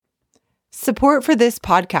Support for this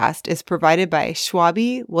podcast is provided by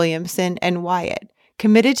Schwabe, Williamson, and Wyatt,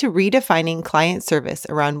 committed to redefining client service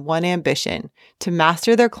around one ambition, to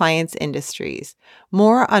master their clients' industries.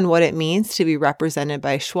 More on what it means to be represented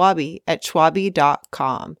by Schwabe at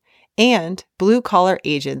schwabe.com. And Blue Collar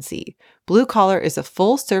Agency. Blue Collar is a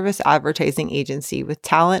full-service advertising agency with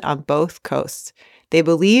talent on both coasts. They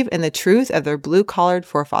believe in the truth of their blue-collared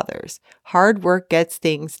forefathers. Hard work gets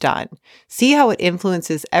things done. See how it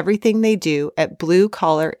influences everything they do at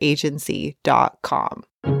bluecollaragency.com.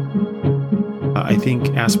 I think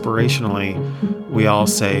aspirationally, we all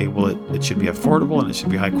say, well, it should be affordable and it should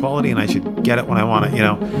be high quality and I should get it when I want it,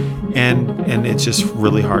 and it's just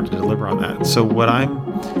really hard to deliver on that. So what I'm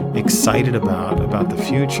excited about the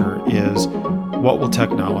future is what will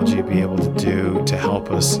technology be able to do to help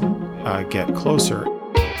us get closer.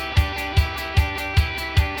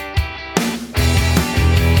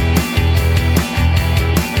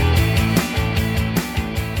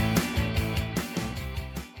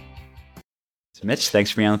 Mitch, thanks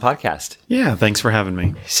for being on the podcast. Yeah, thanks for having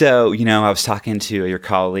me. So, I was talking to your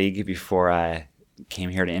colleague before I came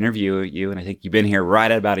here to interview you, and I think you've been here right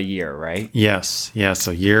at about a year, right? Yes,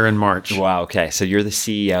 a year in March. Wow, okay. So you're the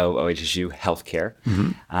CEO of OHSU Healthcare.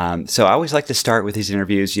 Mm-hmm. So I always like to start with these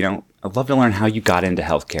interviews, I'd love to learn how you got into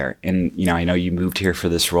healthcare. And, I know you moved here for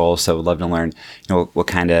this role, so I'd love to learn, what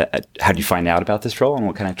kind of, how did you find out about this role and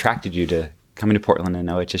what kind of attracted you to coming to Portland and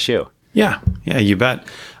OHSU? Yeah, you bet.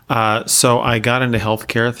 So I got into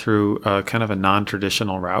healthcare through kind of a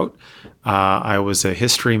non-traditional route. I was a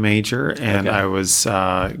history major and I was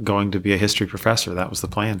going to be a history professor. That was the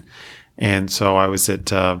plan. And so I was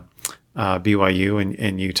at BYU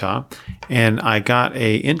in Utah, and I got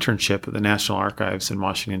a internship at the National Archives in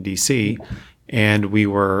Washington, D.C., and we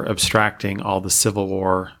were abstracting all the Civil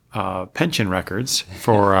War pension records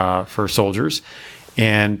for soldiers,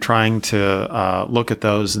 and trying to look at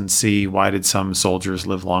those and see why did some soldiers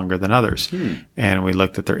live longer than others. And we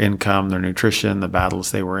looked at their income, their nutrition, the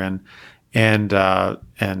battles they were in. And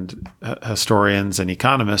historians and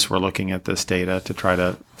economists were looking at this data to try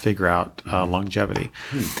to figure out longevity.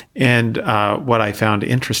 And what I found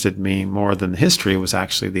interested me more than the history was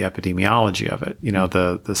actually the epidemiology of it,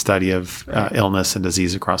 the study of illness and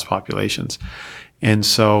disease across populations. And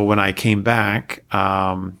so when I came back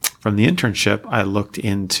from the internship, I looked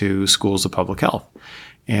into schools of public health.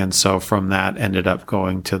 And so from that, ended up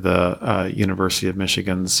going to the University of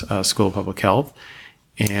Michigan's School of Public Health.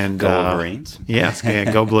 And Go Wolverines. Yes,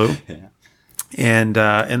 go blue. Yeah. And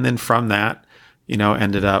then from that,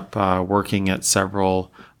 ended up working at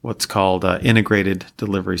several what's called integrated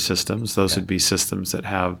delivery systems. Those would be systems that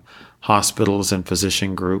have hospitals and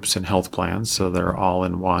physician groups and health plans, so they're all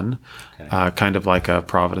in one, kind of like a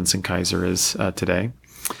Providence and Kaiser is today.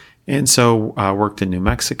 And so I worked in New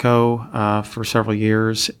Mexico for several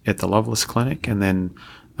years at the Lovelace Clinic, and then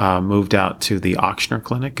moved out to the Ochsner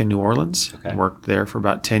Clinic in New Orleans. Worked there for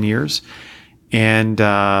about 10 years, and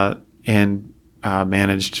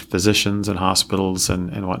managed physicians and hospitals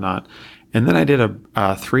and whatnot. And then I did a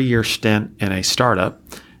 3-year stint in a startup.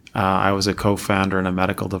 I was a co-founder in a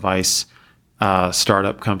medical device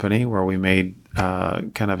startup company where we made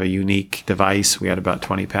kind of a unique device. We had about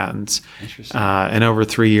 20 patents. Interesting. And over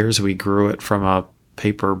 3 years, we grew it from a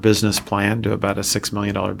paper business plan to about a $6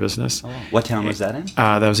 million business. Oh, what town was that in?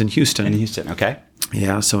 That was in Houston. In Houston, okay.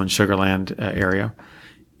 Yeah, so in Sugar Land area.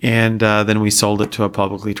 And then we sold it to a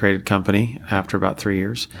publicly traded company after about 3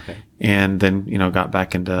 years. And then, got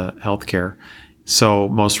back into healthcare. So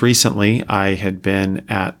most recently, I had been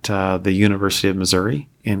at the University of Missouri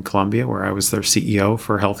in Columbia, where I was their CEO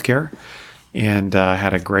for healthcare, and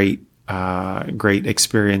had a great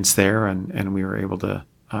experience there. And we were able to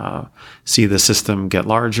see the system get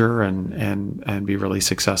larger and be really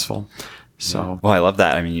successful. So, well, I love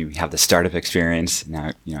that. I mean, you have the startup experience now,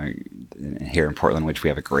 here in Portland, which we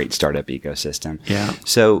have a great startup ecosystem. Yeah.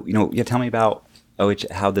 So, tell me about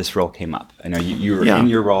how this role came up. I know you were in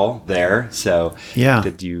your role there. So,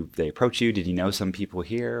 did they approach you? Did you know some people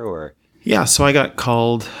here, or? Yeah. So I got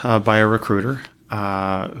called by a recruiter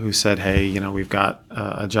who said, "Hey, we've got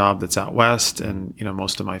a job that's out west, and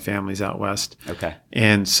most of my family's out west." Okay.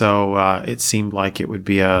 And so it seemed like it would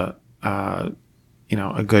be a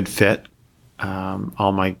good fit.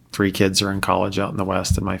 All my 3 kids are in college out in the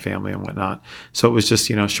West, and my family and whatnot. So it was just,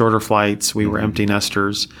 shorter flights. We were empty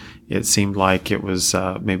nesters. It seemed like it was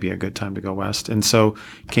maybe a good time to go West. And so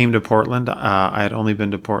came to Portland. I had only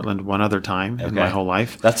been to Portland one other time in my whole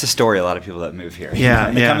life. That's the story. A lot of people that move here.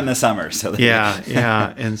 Yeah. They come in the summer. So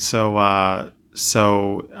yeah. And so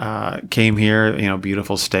Came here,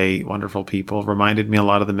 beautiful state, wonderful people, reminded me a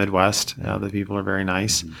lot of the Midwest. The people are very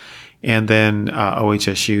nice. And then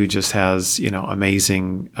OHSU just has,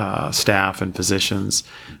 amazing staff and physicians.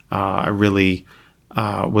 I really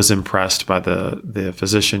was impressed by the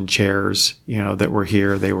physician chairs, that were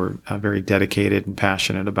here. They were very dedicated and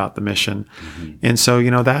passionate about the mission. And so,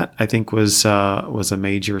 that I think was a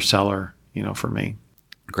major seller, for me.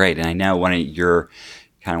 Great. And I know one of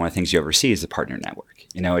the things you oversee is the partner network.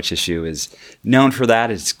 OHSU is known for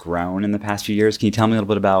that. It's grown in the past few years. Can you tell me a little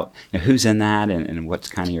bit about who's in that and what's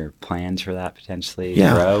kind of your plans for that potentially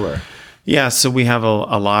grow? Or? Yeah, so we have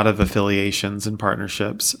a lot of affiliations and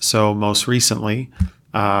partnerships. So most recently,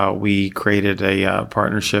 we created a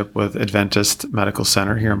partnership with Adventist Medical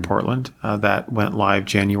Center here in Portland that went live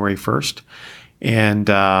January 1st.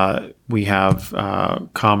 And we have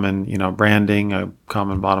common, branding, a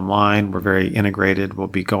common bottom line. We're very integrated. We'll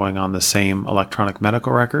be going on the same electronic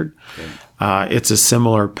medical record. It's a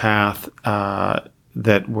similar path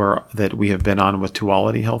that we have been on with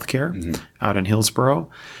Tuality Healthcare out in Hillsboro.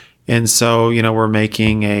 And so, we're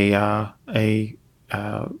making a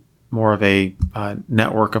more of a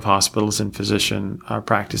network of hospitals and physician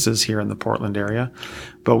practices here in the Portland area.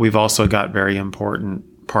 But we've also got very important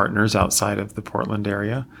partners outside of the Portland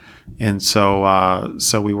area. And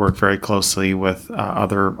so we work very closely with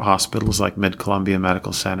other hospitals like Mid-Columbia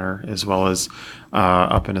Medical Center, as well as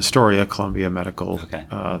up in Astoria, Columbia Medical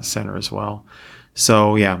Center as well.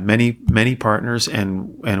 So yeah, many partners,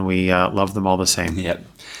 and we love them all the same. Yep.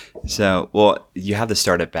 So, well, you have the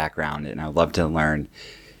startup background, and I'd love to learn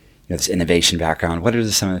this innovation background. What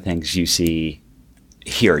are some of the things you see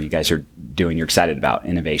here you guys are doing, you're excited about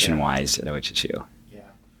innovation-wise at OHSU?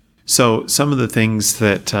 So some of the things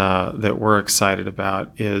that we're excited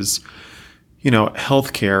about is,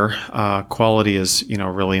 healthcare quality is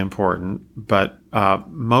really important, but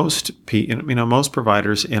most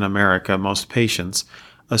providers in America, most patients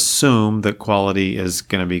assume that quality is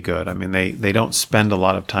going to be good. I mean, they don't spend a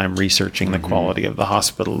lot of time researching the quality of the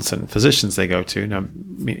hospitals and physicians they go to. Now,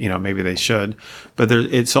 maybe they should, but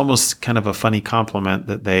it's almost kind of a funny compliment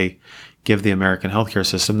that they give the American healthcare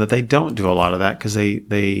system that they don't do a lot of that because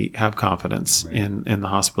they have confidence in the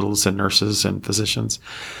hospitals and nurses and physicians.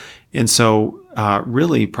 And so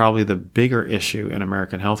really probably the bigger issue in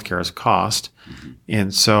American healthcare is cost.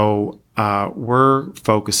 And so we're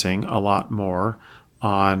focusing a lot more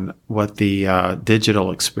on what the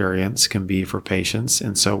digital experience can be for patients.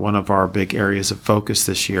 And so one of our big areas of focus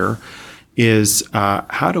this year is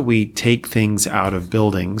how do we take things out of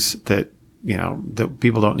buildings that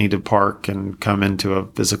people don't need to park and come into a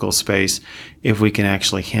physical space if we can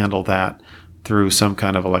actually handle that through some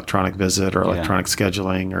kind of electronic visit or electronic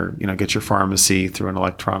scheduling, or, get your pharmacy through an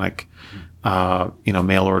electronic,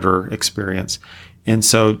 mail order experience. And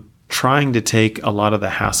so trying to take a lot of the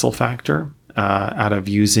hassle factor out of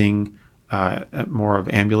using more of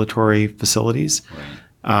ambulatory facilities.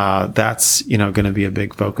 That's, going to be a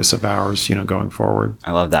big focus of ours, going forward.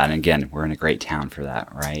 I love that. And again, we're in a great town for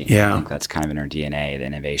that, right? Yeah. I think that's kind of in our DNA, the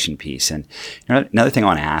innovation piece. And another thing I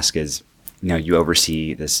want to ask is, you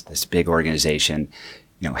oversee this big organization.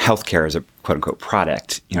 Healthcare is a quote unquote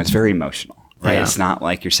product. It's very emotional, right? Yeah. It's not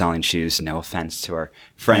like you're selling shoes. No offense to our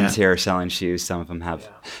friends here selling shoes. Some of them have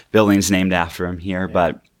buildings named after them here,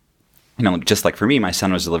 but just like for me, my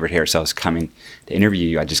son was delivered here, so I was coming to interview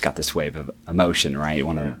you. I just got this wave of emotion, right?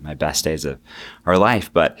 One of my best days of our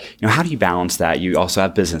life. But, how do you balance that? You also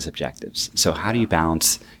have business objectives. So how do you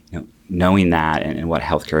balance, knowing that and what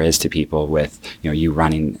healthcare is to people with, you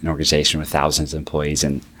running an organization with thousands of employees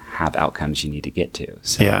and have outcomes you need to get to?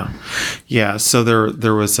 So. Yeah. So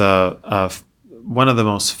there was one of the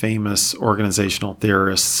most famous organizational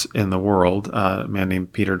theorists in the world, a man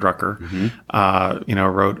named Peter Drucker,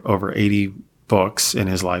 wrote over 80 books in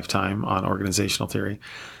his lifetime on organizational theory.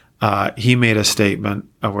 He made a statement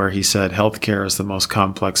where he said, healthcare is the most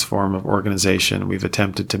complex form of organization we've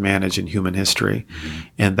attempted to manage in human history.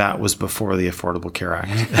 And that was before the Affordable Care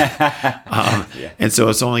Act. And so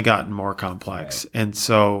it's only gotten more complex. Right. And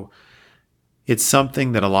so it's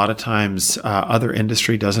something that a lot of times other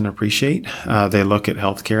industry doesn't appreciate. They look at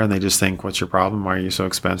healthcare and they just think, what's your problem? Why are you so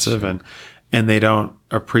expensive? And they don't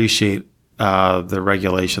appreciate the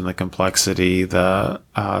regulation, the complexity, the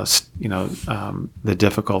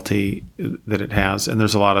difficulty that it has. And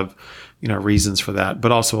there's a lot of, reasons for that,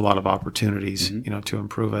 but also a lot of opportunities, to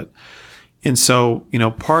improve it. And so,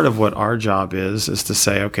 part of what our job is to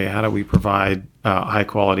say, okay, how do we provide high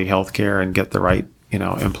quality healthcare and get the right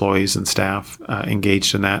employees and staff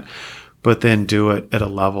engaged in that, but then do it at a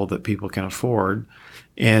level that people can afford.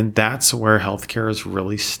 And that's where healthcare is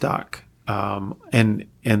really stuck. And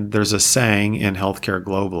there's a saying in healthcare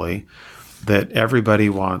globally that everybody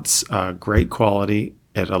wants great quality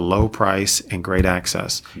at a low price and great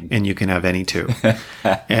access, and you can have any two.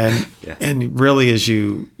 And and really, as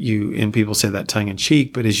you and people say that tongue in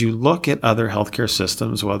cheek, but as you look at other healthcare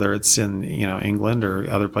systems, whether it's in England or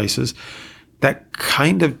other places, that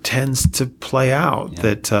kind of tends to play out.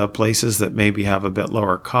 That places that maybe have a bit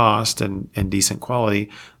lower cost and decent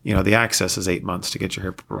quality, the access is 8 months to get your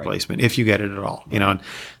hip replacement if you get it at all. And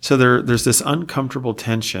so there's this uncomfortable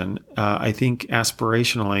tension. I think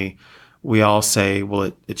aspirationally, we all say,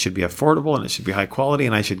 well, it should be affordable and it should be high quality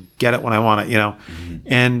and I should get it when I want it,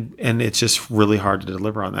 and it's just really hard to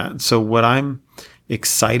deliver on that. And so what I'm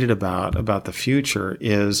excited about the future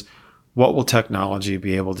is what will technology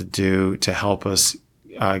be able to do to help us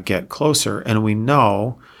get closer? And we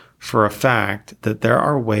know for a fact that there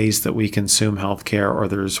are ways that we consume healthcare, or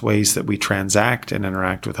there's ways that we transact and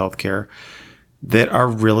interact with healthcare that are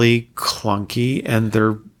really clunky, and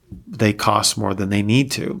they cost more than they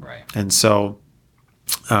need to. Right. And so,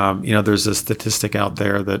 there's a statistic out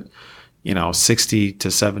there that 60 to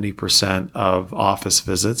 70% of office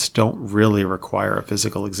visits don't really require a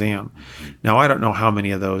physical exam. Now, I don't know how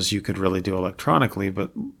many of those you could really do electronically,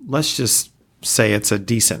 but let's just say it's a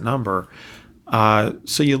decent number.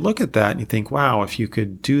 So you look at that and you think, wow, if you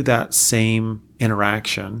could do that same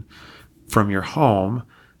interaction from your home,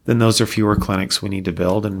 then those are fewer clinics we need to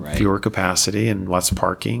build, and fewer capacity and less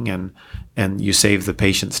parking, and you save the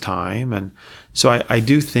patient's time. And so I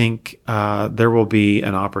do think there will be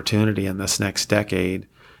an opportunity in this next decade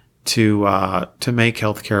to make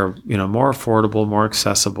healthcare more affordable, more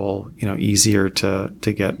accessible, easier to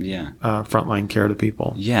get frontline care to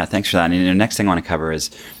people. Yeah, thanks for that. And the next thing I want to cover is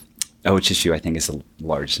OHSU. I think is the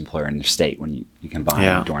largest employer in the state when you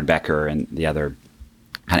combine Dorn-Becker and the other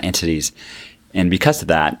kind of entities. And because of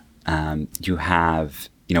that, you have,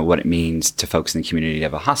 what it means to folks in the community to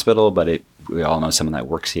have a hospital, but we all know someone that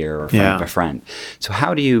works here or a friend. So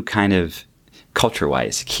how do you kind of,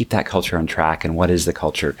 culture-wise, keep that culture on track? And what is the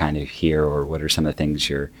culture kind of here, or what are some of the things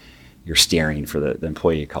you're steering for the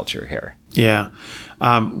employee culture here? Yeah.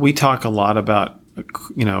 We talk a lot about,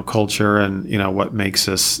 culture and, what makes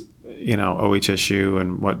us, OHSU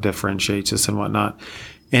and what differentiates us and whatnot.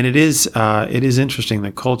 And it is interesting.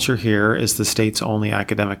 The culture here is the state's only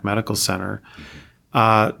academic medical center.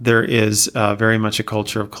 There is very much a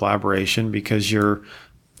culture of collaboration, because you're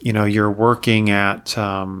working at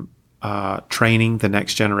training the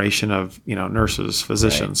next generation of nurses,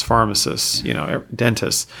 physicians, pharmacists,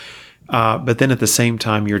 dentists. But then at the same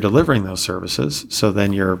time, you're delivering those services. So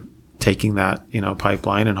then you're taking that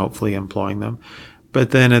pipeline and hopefully employing them.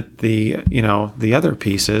 But then at the other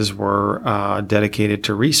pieces were dedicated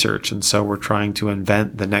to research. And so we're trying to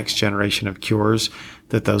invent the next generation of cures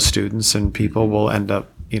that those students and people will end up,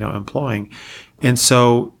 employing. And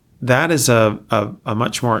so that is a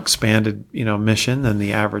much more expanded, mission than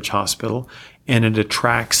the average hospital. And it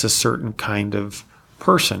attracts a certain kind of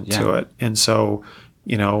person to it. And so,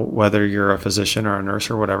 whether you're a physician or a nurse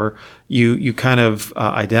or whatever, you kind of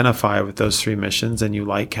identify with those three missions, and you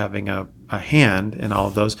like having a hand in all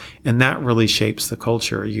of those. And that really shapes the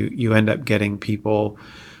culture. You end up getting people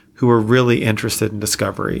who are really interested in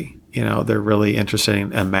discovery. They're really interested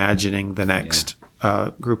in imagining the next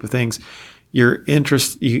group of things. You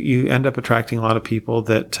end up attracting a lot of people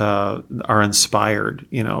that are inspired,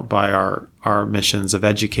 by our missions of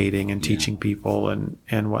educating and teaching people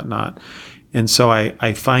and whatnot. And so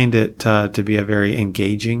I find it to be a very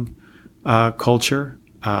engaging culture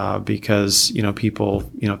because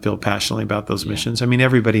people feel passionately about those missions. I mean,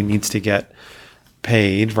 everybody needs to get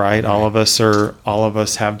paid, right? All of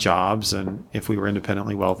us have jobs, and if we were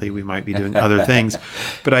independently wealthy, we might be doing other things.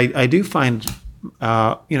 But I do find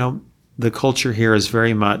the culture here is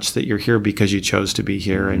very much that you're here because you chose to be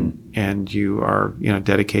here, and you are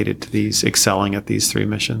dedicated to excelling at these three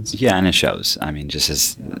missions. Yeah, and it shows. I mean, just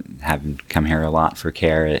as having come here a lot for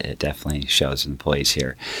care, it definitely shows in employees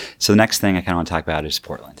here. So the next thing I kind of want to talk about is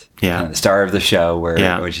Portland. Yeah, the star of the show,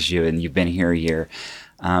 which is you, and you've been here a year.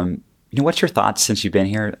 What's your thoughts since you've been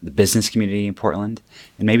here, the business community in Portland,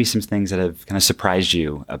 and maybe some things that have kind of surprised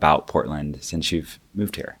you about Portland since you've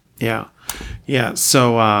moved here? Yeah.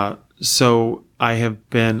 So I have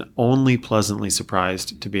been only pleasantly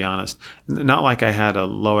surprised, to be honest. Not like I had a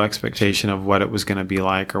low expectation of what it was going to be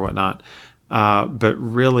like or whatnot, but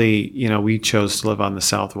really, we chose to live on the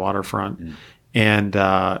South Waterfront, and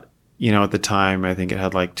at the time, I think it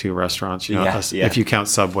had like 2 restaurants, if you count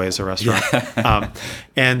Subway as a restaurant.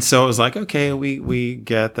 And so it was like, okay, we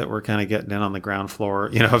get that we're kind of getting in on the ground floor,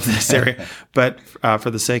 of this area. But for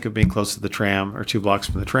the sake of being close to the tram or 2 blocks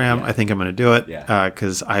from the tram, I think I'm going to do it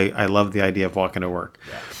because I love the idea of walking to work.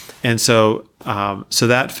 Yeah. And so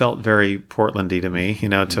that felt very Portlandy to me,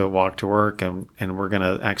 to walk to work and we're going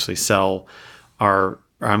to actually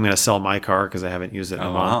I'm going to sell my car because I haven't used it in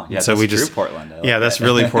a month. Wow. Yeah, so that's true Portland. That's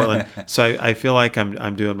really Portland. So I feel like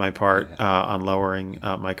I'm doing my part on lowering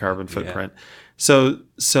my carbon footprint. So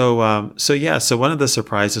one of the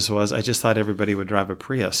surprises was I just thought everybody would drive a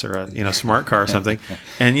Prius or a smart car or something,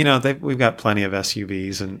 and we've got plenty of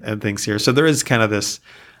SUVs and things here. So there is kind of this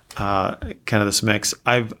mix.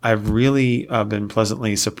 I've really been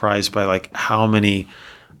pleasantly surprised by like how many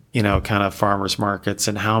kind of farmers markets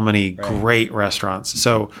and how many great restaurants.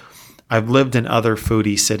 So I've lived in other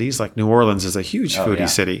foodie cities, like New Orleans is a huge foodie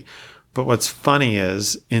city. But what's funny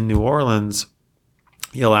is in New Orleans,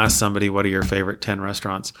 you'll ask somebody, what are your favorite 10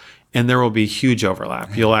 restaurants? And there will be huge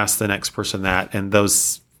overlap. You'll ask the next person that, and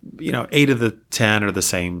those, 8 of the 10 are the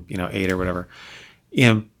same, 8 or whatever.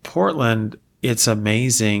 In Portland, it's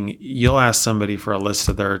amazing. You'll ask somebody for a list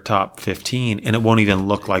of their top 15 and it won't even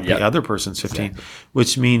look like the other person's 15,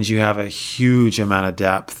 which means you have a huge amount of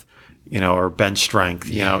depth, or bench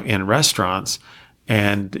strength, in restaurants.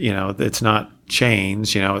 And, it's not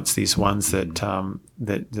chains, it's these ones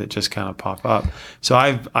that just kind of pop up. So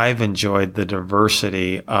I've enjoyed the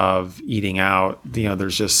diversity of eating out.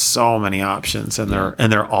 There's just so many options and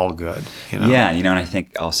they're all good. Yeah. And I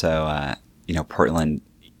think also, Portland,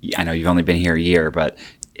 I know you've only been here a year, but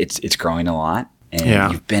it's growing a lot,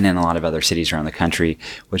 and you've been in a lot of other cities around the country.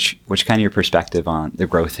 Which kind of your perspective on the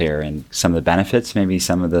growth here and some of the benefits, maybe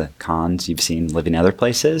some of the cons you've seen living in other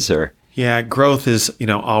places, or? Yeah, growth is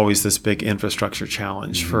always this big infrastructure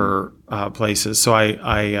challenge for places. So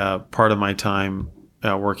I part of my time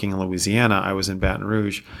working in Louisiana, I was in Baton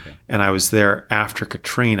Rouge, and I was there after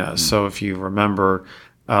Katrina. So if you remember,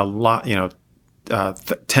 a lot,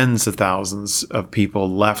 tens of thousands of people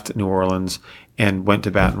left New Orleans and went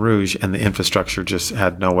to Baton Rouge, and the infrastructure just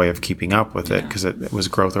had no way of keeping up with it because it was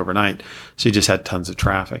growth overnight. So you just had tons of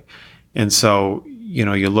traffic. And so,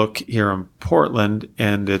 you look here in Portland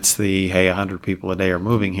and it's 100 people a day are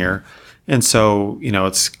moving here. And so,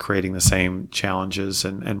 it's creating the same challenges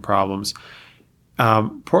and problems.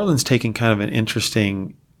 Portland's taking kind of an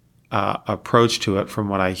interesting approach to it from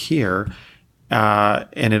what I hear.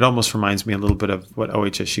 And it almost reminds me a little bit of what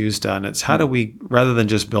OHSU's done. It's how do we, rather than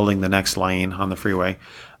just building the next lane on the freeway,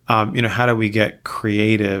 how do we get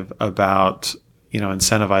creative about,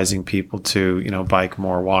 incentivizing people to, bike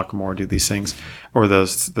more, walk more, do these things, or the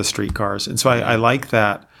streetcars. And so I like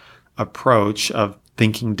that approach of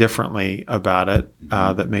thinking differently about it,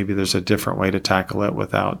 that maybe there's a different way to tackle it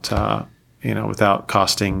without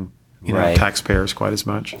costing taxpayers quite as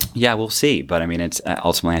much. Yeah, we'll see. But I mean, it's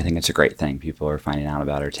ultimately, I think it's a great thing. People are finding out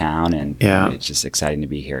about our town, and it's just exciting to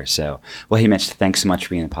be here. So, well, hey, Mitch, thanks so much for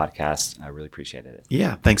being on the podcast. I really appreciated it.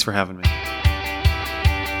 Yeah, thanks for having me.